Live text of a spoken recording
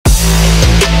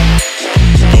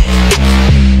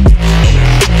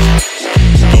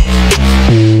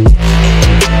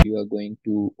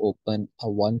open a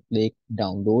OneClick,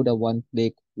 download a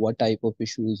OneClick, what type of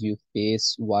issues you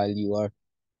face while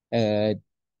uh,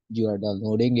 you are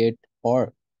downloading it,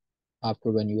 or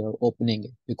after when you are opening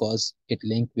it, because it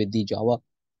linked with the Java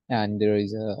and there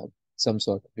is some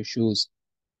sort of issues.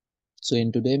 So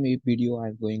in today's video,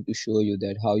 I'm going to show you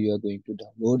that how you are going to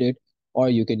download it, or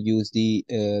you can use the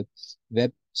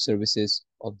web services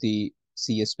of the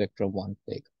CS Spectrum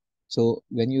OneClick. So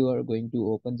when you are going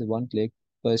to open the OneClick,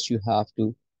 first you have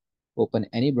to open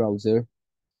any browser.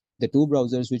 The two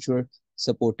browsers which were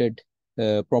supported,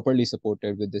 properly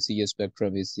supported with the CS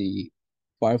Spectrum is the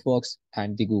Firefox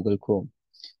and the Google Chrome.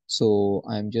 So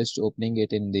I'm just opening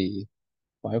it in the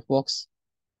Firefox.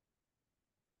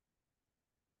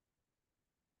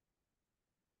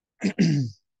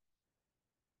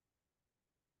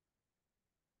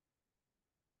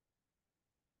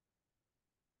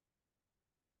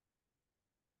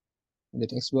 In the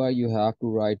text bar, you have to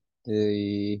write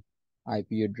the IP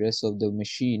address of the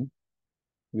machine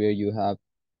where you have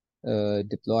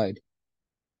deployed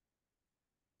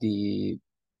the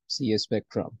CS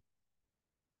Spectrum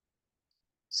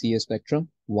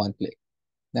OneClick.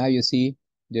 Now you see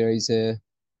there is a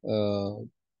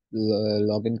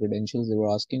login credentials they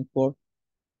were asking for.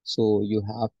 So you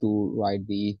have to write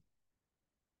the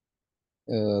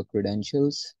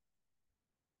credentials.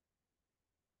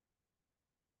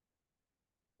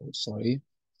 Oh, sorry.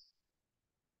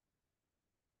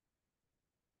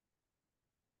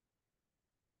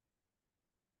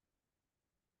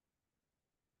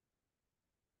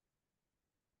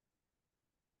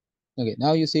 Okay,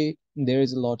 now you see there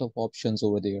is a lot of options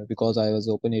over there because I was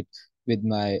open it with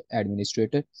my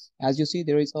administrator. As you see,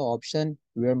 there is an option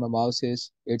where my mouse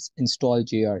is, it's install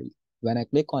JRE. When I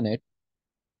click on it,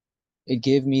 it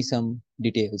gave me some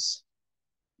details.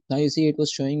 Now you see it was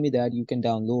showing me that you can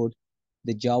download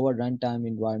the Java runtime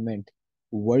environment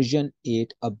version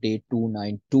 8 update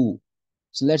 292.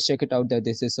 So let's check it out that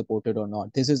this is supported or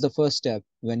not. This is the first step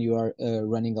when you are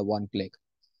running a OneClick.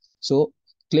 So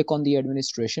click on the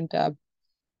administration tab,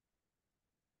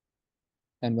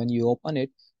 and when you open it,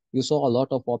 you saw a lot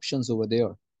of options over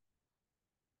there.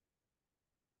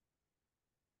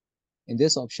 In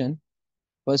this option,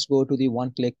 first go to the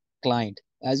OneClick client.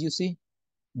 As you see,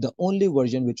 the only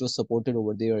version which was supported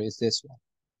over there is this one.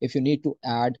 If you need to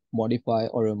add, modify,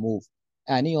 or remove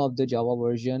any of the Java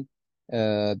version,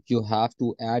 you have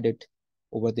to add it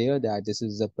over there, that this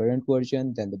is the parent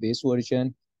version, then the base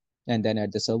version, and then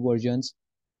add the sub versions.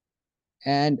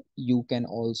 And you can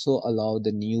also allow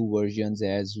the new versions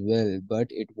as well, but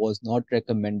it was not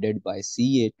recommended by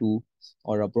CA2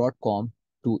 or a Broadcom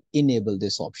to enable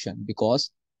this option, because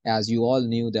as you all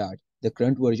knew that the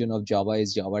current version of Java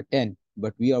is Java 10,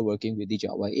 but we are working with the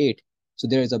Java 8. So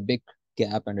there is a big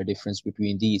gap and a difference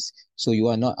between these. So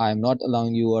I am not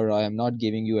allowing you, or I am not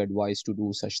giving you advice to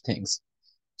do such things.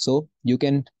 So you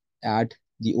can add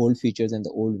the old features and the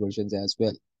old versions as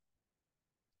well.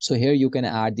 So here you can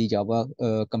add the Java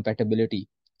compatibility.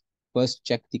 First,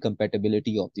 check the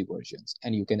compatibility of the versions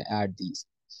and you can add these.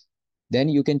 Then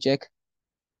you can check,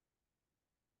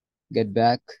 get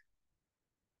back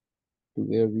to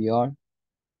where we are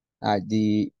at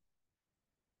the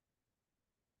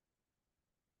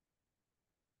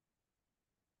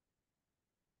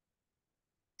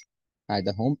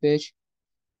home page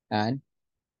and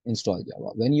install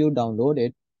Java. When you download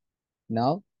it,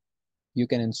 now you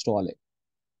can install it.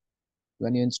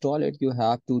 When you install it, you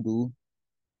have to do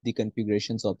the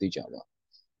configurations of the Java.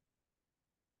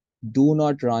 Do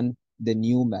not run the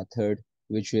new method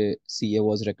which CA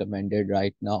was recommended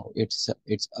right now. There's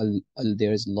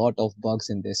a lot of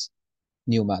bugs in this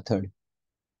new method.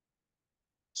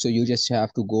 So you just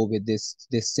have to go with this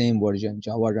same version,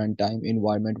 Java runtime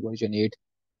environment version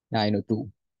 8.902.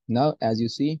 Now, as you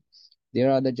see,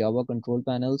 there are the Java control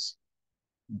panels.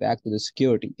 Back to the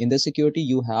security. In the security,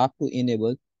 you have to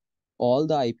enable all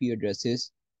the IP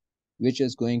addresses which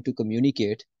is going to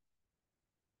communicate,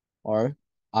 or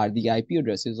are the IP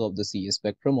addresses of the CS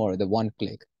Spectrum or the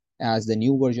OneClick. As the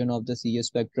new version of the CS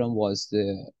Spectrum was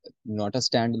not a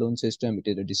standalone system, it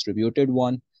is a distributed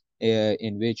one,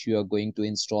 in which you are going to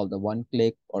install the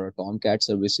OneClick or a Tomcat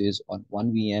services on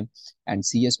one VM and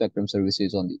CS Spectrum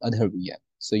services on the other VM.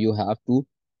 So you have to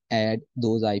add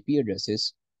those IP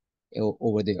addresses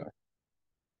over there.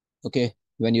 Okay,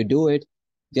 when you do it,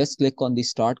 just click on the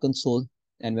Start console,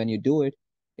 and when you do it,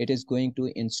 it is going to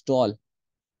install,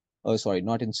 oh sorry,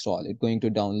 not install, it's going to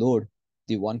download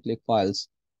the OneClick files,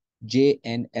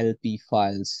 JNLP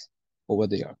files over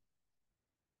there.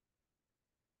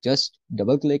 Just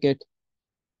double click it.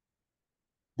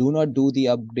 Do not do the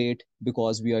update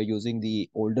because we are using the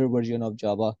older version of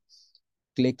Java.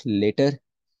 Click later,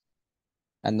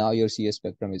 and now your CS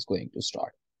spectrum is going to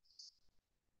start.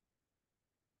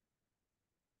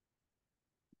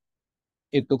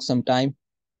 It took some time,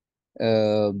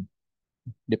 uh,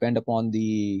 depend upon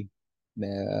the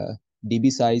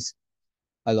dB size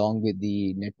along with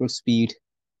the network speed.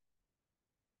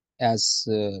 As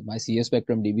my CS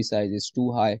spectrum dB size is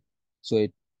too high, so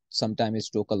it sometimes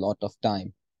it took a lot of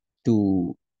time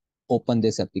to open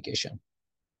this application.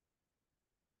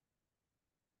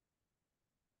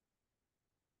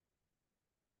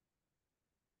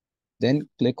 Then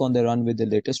click on the run with the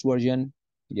latest version.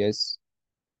 Yes.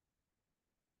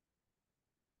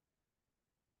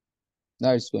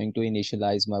 Now it's going to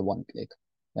initialize my OneClick.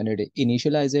 When it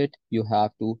initialize it, you have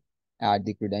to add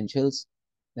the credentials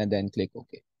and then click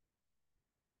OK.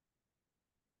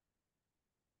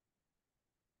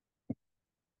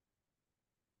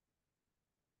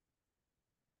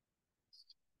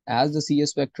 As the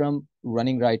CS spectrum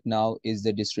running right now is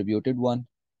the distributed one,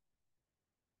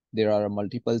 there are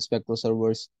multiple spectro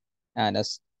servers and a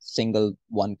single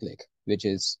OneClick, which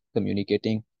is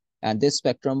communicating. And this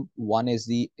spectrum one is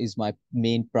my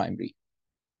main primary.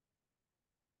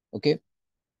 Okay.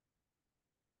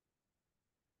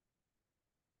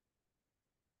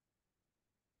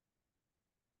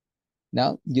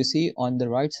 Now you see on the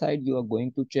right side, you are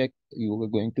going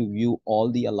to view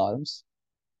all the alarms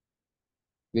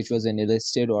which was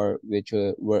enlisted or which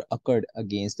were occurred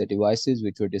against the devices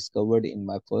which were discovered in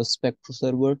my first spectro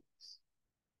server.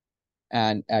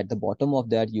 And at the bottom of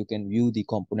that, you can view the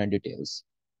component details.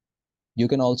 You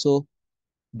can also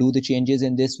do the changes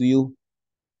in this view,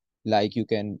 like you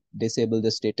can disable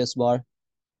the status bar.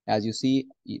 As you see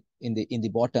in the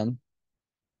bottom,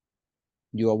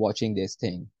 you are watching this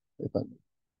thing. If I'm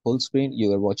full screen,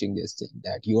 you are watching this thing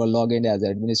that you are logged in as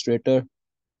administrator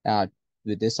at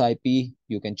with this IP.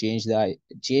 You can change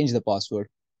the password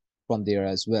from there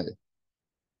as well.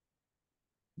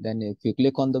 Then if you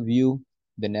click on the view,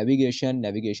 the navigation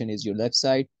is your left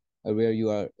side where you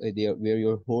are there, where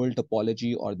your whole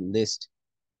topology or the list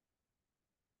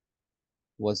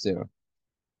was there.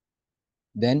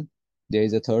 Then there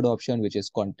is a third option, which is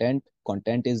content.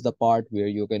 Content is the part where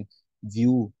you can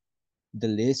view the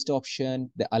list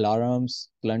option, the alarms,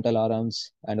 client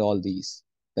alarms, and all these.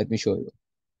 Let me show you.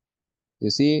 You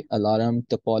see alarm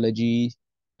topology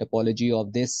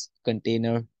of this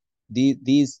container.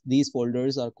 These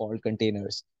folders are called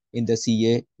containers in the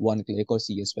CA OneClick or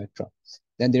CA Spectra.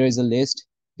 Then there is a list.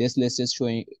 This list is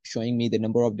showing me the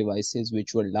number of devices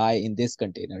which will lie in this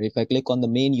container. If I click on the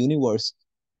main universe,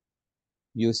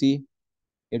 you see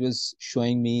it was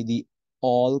showing me the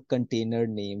all container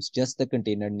names, just the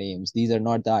container names. These are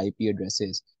not the IP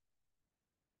addresses.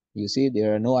 You see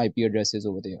there are no IP addresses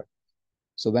over there.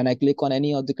 So when I click on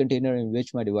any of the container in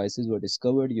which my devices were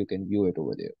discovered, you can view it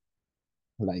over there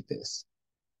like this.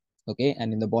 Okay,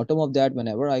 and in the bottom of that,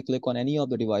 whenever I click on any of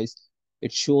the device,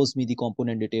 it shows me the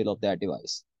component detail of that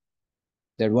device.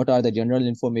 That what are the general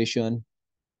information,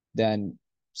 then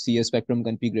CS spectrum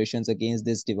configurations against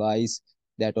this device,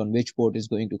 that on which port is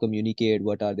going to communicate,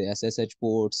 what are the SSH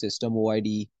ports, system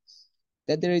OID.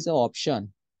 Then there is an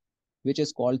option which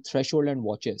is called threshold and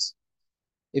watches.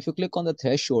 If you click on the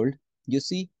threshold, you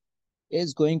see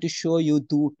is going to show you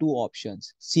two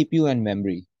options, CPU and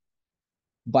memory.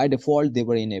 By default, they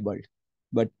were enabled,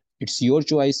 but it's your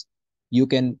choice. You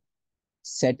can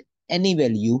set any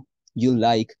value you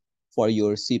like for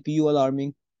your CPU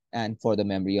alarming and for the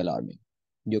memory alarming.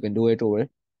 You can do it over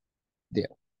there.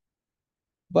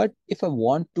 But if I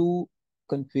want to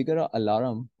configure an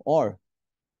alarm or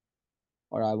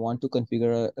I want to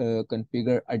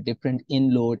configure a different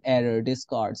inload error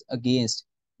discards against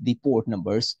the port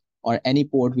numbers or any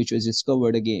port which was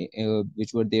discovered again,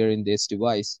 which were there in this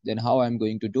device, then how I'm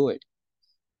going to do it?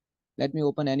 Let me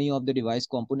open any of the device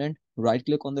component, right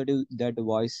click on that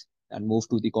device and move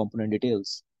to the component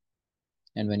details.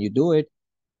 And when you do it,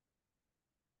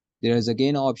 there is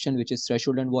again an option which is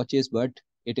threshold and watches, but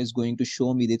it is going to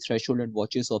show me the threshold and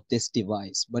watches of this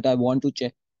device. But I want to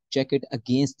check it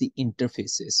against the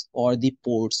interfaces or the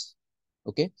ports.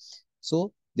 Okay,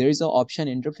 so there is an option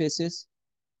interfaces.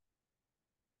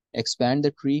 Expand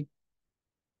the tree,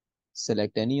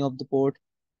 select any of the port,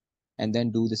 and then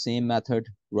do the same method.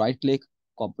 Right click,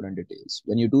 component details.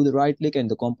 When you do the right click and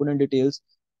the component details,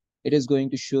 it is going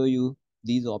to show you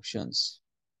these options.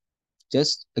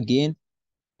 Just again,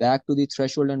 back to the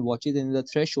threshold and watches. In the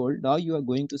threshold, now you are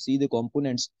going to see the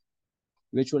components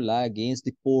which will lie against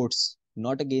the ports,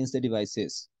 not against the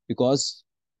devices, because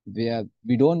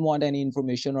we don't want any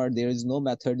information, or there is no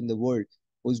method in the world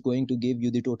who's going to give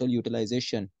you the total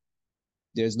utilization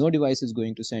There's no device is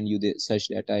going to send you such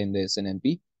data in the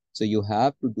SNMP. So you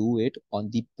have to do it on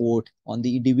the port, on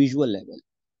the individual level.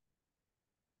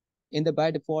 In the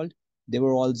by default, they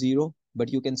were all 0,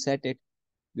 but you can set it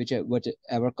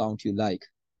whichever count you like.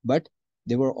 But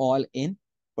they were all in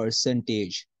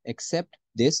percentage, except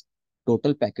this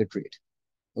total packet rate.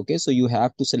 Okay, so you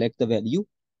have to select the value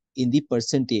in the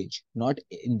percentage, not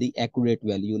in the accurate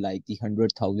value like the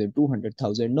 100,000,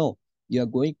 200,000. No, you are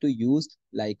going to use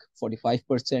like 45%,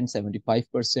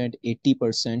 75%,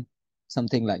 80%,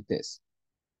 something like this.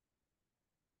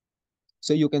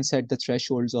 So you can set the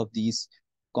thresholds of these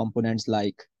components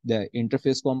like the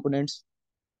interface components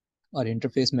or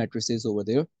interface matrices over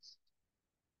there.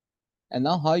 And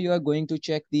now how you are going to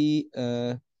check the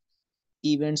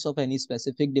events of any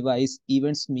specific device.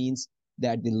 Events means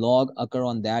that the log occur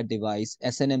on that device.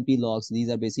 SNMP logs, these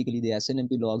are basically the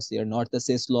SNMP logs. They are not the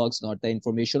sys logs, not the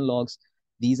information logs.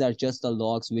 These are just the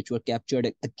logs which were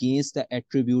captured against the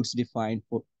attributes defined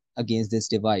for against this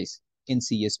device in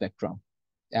CA spectrum.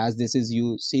 As this is,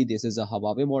 you see, this is a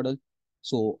Huawei model.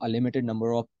 So a limited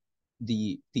number of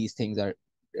these things are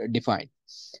defined.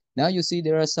 Now you see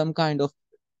there are some kind of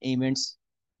events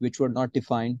which were not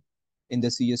defined in the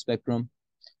CA spectrum.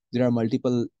 There are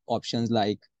multiple options,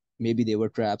 like maybe they were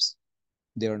traps.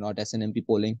 They are not SNMP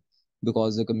polling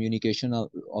because the communication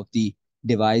of the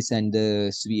device and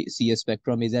the CS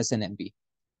spectrum is SNMP.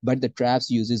 But the traps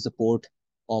uses the port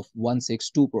of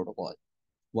 162 protocol,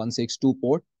 162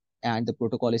 port, and the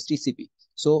protocol is TCP.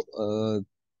 So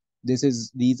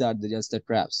these are just the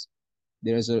traps.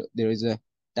 There is a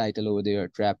title over there,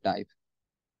 trap type.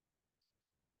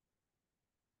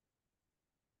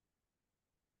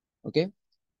 Okay.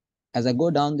 As I go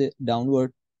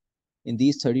downward, in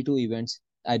these 32 events,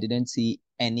 I didn't see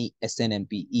any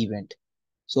SNMP event.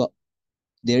 So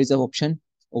there is an option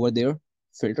over there,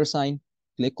 filter sign,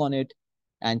 click on it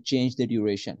and change the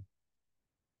duration.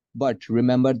 But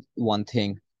remember one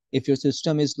thing, if your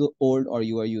system is old or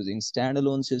you are using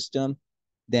standalone system,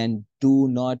 then do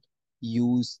not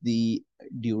use the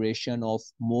duration of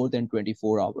more than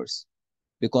 24 hours,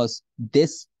 because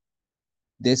this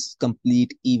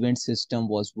complete event system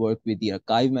was worked with the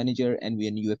archive manager, and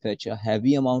when you fetch a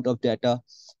heavy amount of data,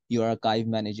 your archive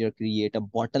manager create a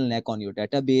bottleneck on your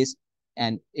database,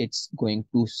 and it's going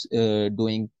to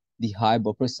doing the high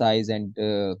buffer size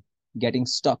and getting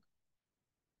stuck.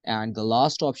 And the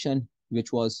last option,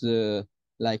 which was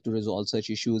like to resolve such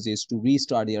issues, is to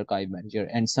restart the archive manager.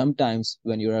 And sometimes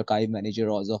when your archive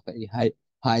manager was of very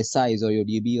high size, or your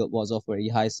DB was of very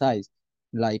high size,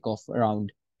 like of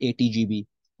around 80 GB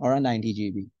or a 90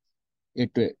 GB,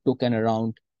 it took an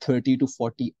around 30 to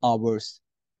 40 hours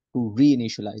to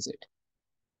reinitialize it.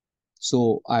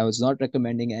 So I was not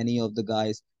recommending any of the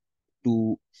guys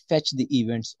to fetch the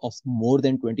events of more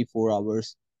than 24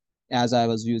 hours, as I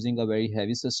was using a very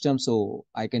heavy system. So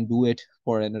I can do it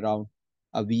for an around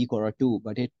a week or a two,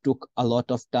 but it took a lot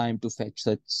of time to fetch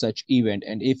such event.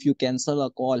 And if you cancel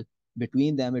a call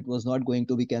between them, it was not going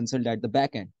to be canceled at the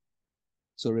back end.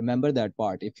 So remember that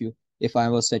part. If I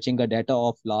was fetching a data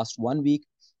of last 1 week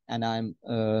and I'm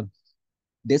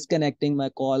disconnecting my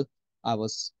call, I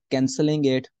was canceling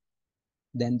it,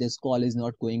 then this call is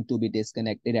not going to be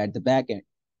disconnected at the back end.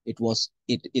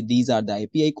 These are the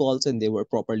API calls and they were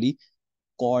properly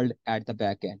called at the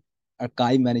back end.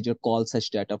 Archive manager calls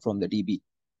such data from the DB.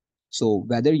 So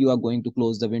whether you are going to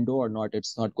close the window or not,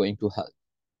 it's not going to help.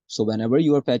 So whenever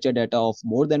you are fetch a data of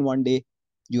more than 1 day,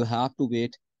 you have to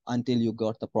wait until you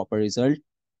got the proper result.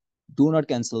 Do not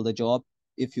cancel the job.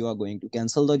 If you are going to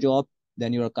cancel the job,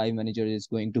 then your archive manager is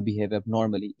going to behave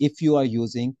abnormally. If you are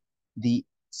using the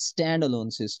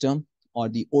standalone system or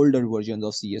the older versions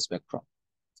of CS Spectrum,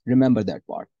 remember that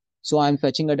part. So I'm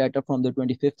fetching a data from the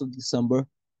 25th of December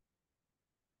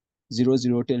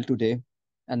 00 till today,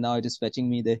 and now it is fetching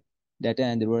me the data,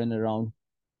 and there were in around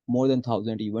more than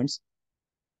 1,000 events.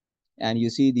 And you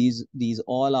see these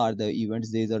all are the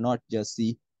events. These are not just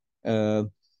the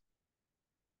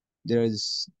there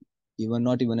is even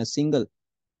not even a single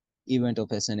event of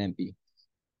SNMP.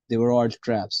 They were all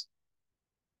traps.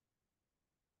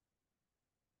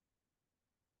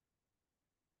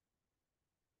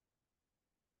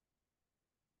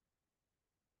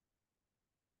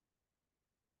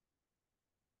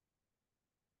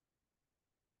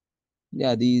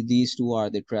 Yeah, these two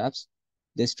are the traps.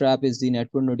 This trap is the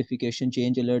network notification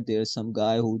change alert. There's some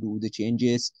guy who do the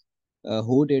changes.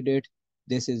 Who did it?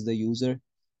 This is the user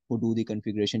who do the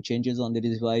configuration changes on the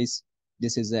device.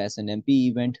 This is the SNMP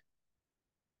event.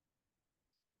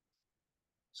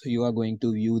 So you are going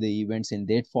to view the events in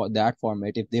that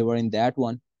format. If they were in that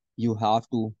one, you have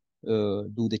to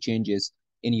do the changes.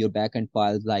 in your backend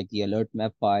files like the alert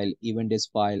map file, event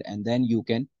disk file, and then you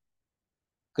can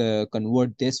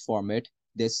convert this format,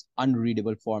 this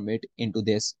unreadable format, into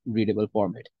this readable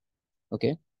format.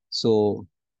 Okay, so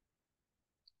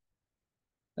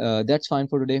that's fine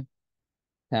for today.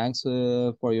 Thanks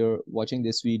for your watching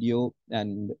this video,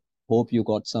 and hope you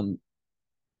got something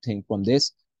from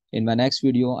this. In my next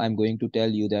video, I'm going to tell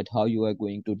you that how you are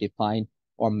going to define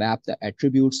or map the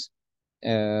attributes,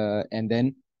 and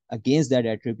then against that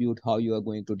attribute, how you are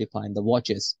going to define the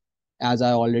watches. As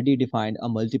I already defined a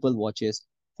multiple watches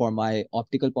for my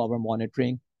optical power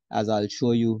monitoring, as I'll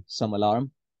show you some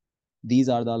alarm. These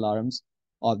are the alarms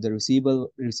of the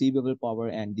receivable power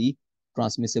and the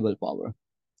transmissible power.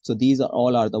 So these are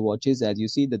all are the watches. As you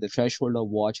see that the threshold of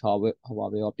watch Huawei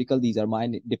optical, these are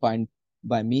mine defined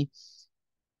by me.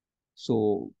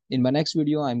 So in my next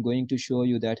video, I'm going to show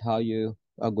you that how you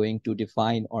are going to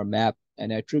define or map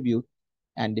an attribute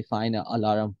and define an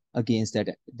alarm against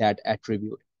that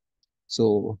attribute.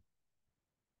 So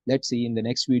let's see in the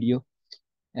next video,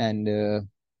 and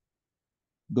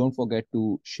don't forget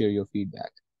to share your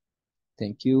feedback.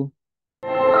 Thank you.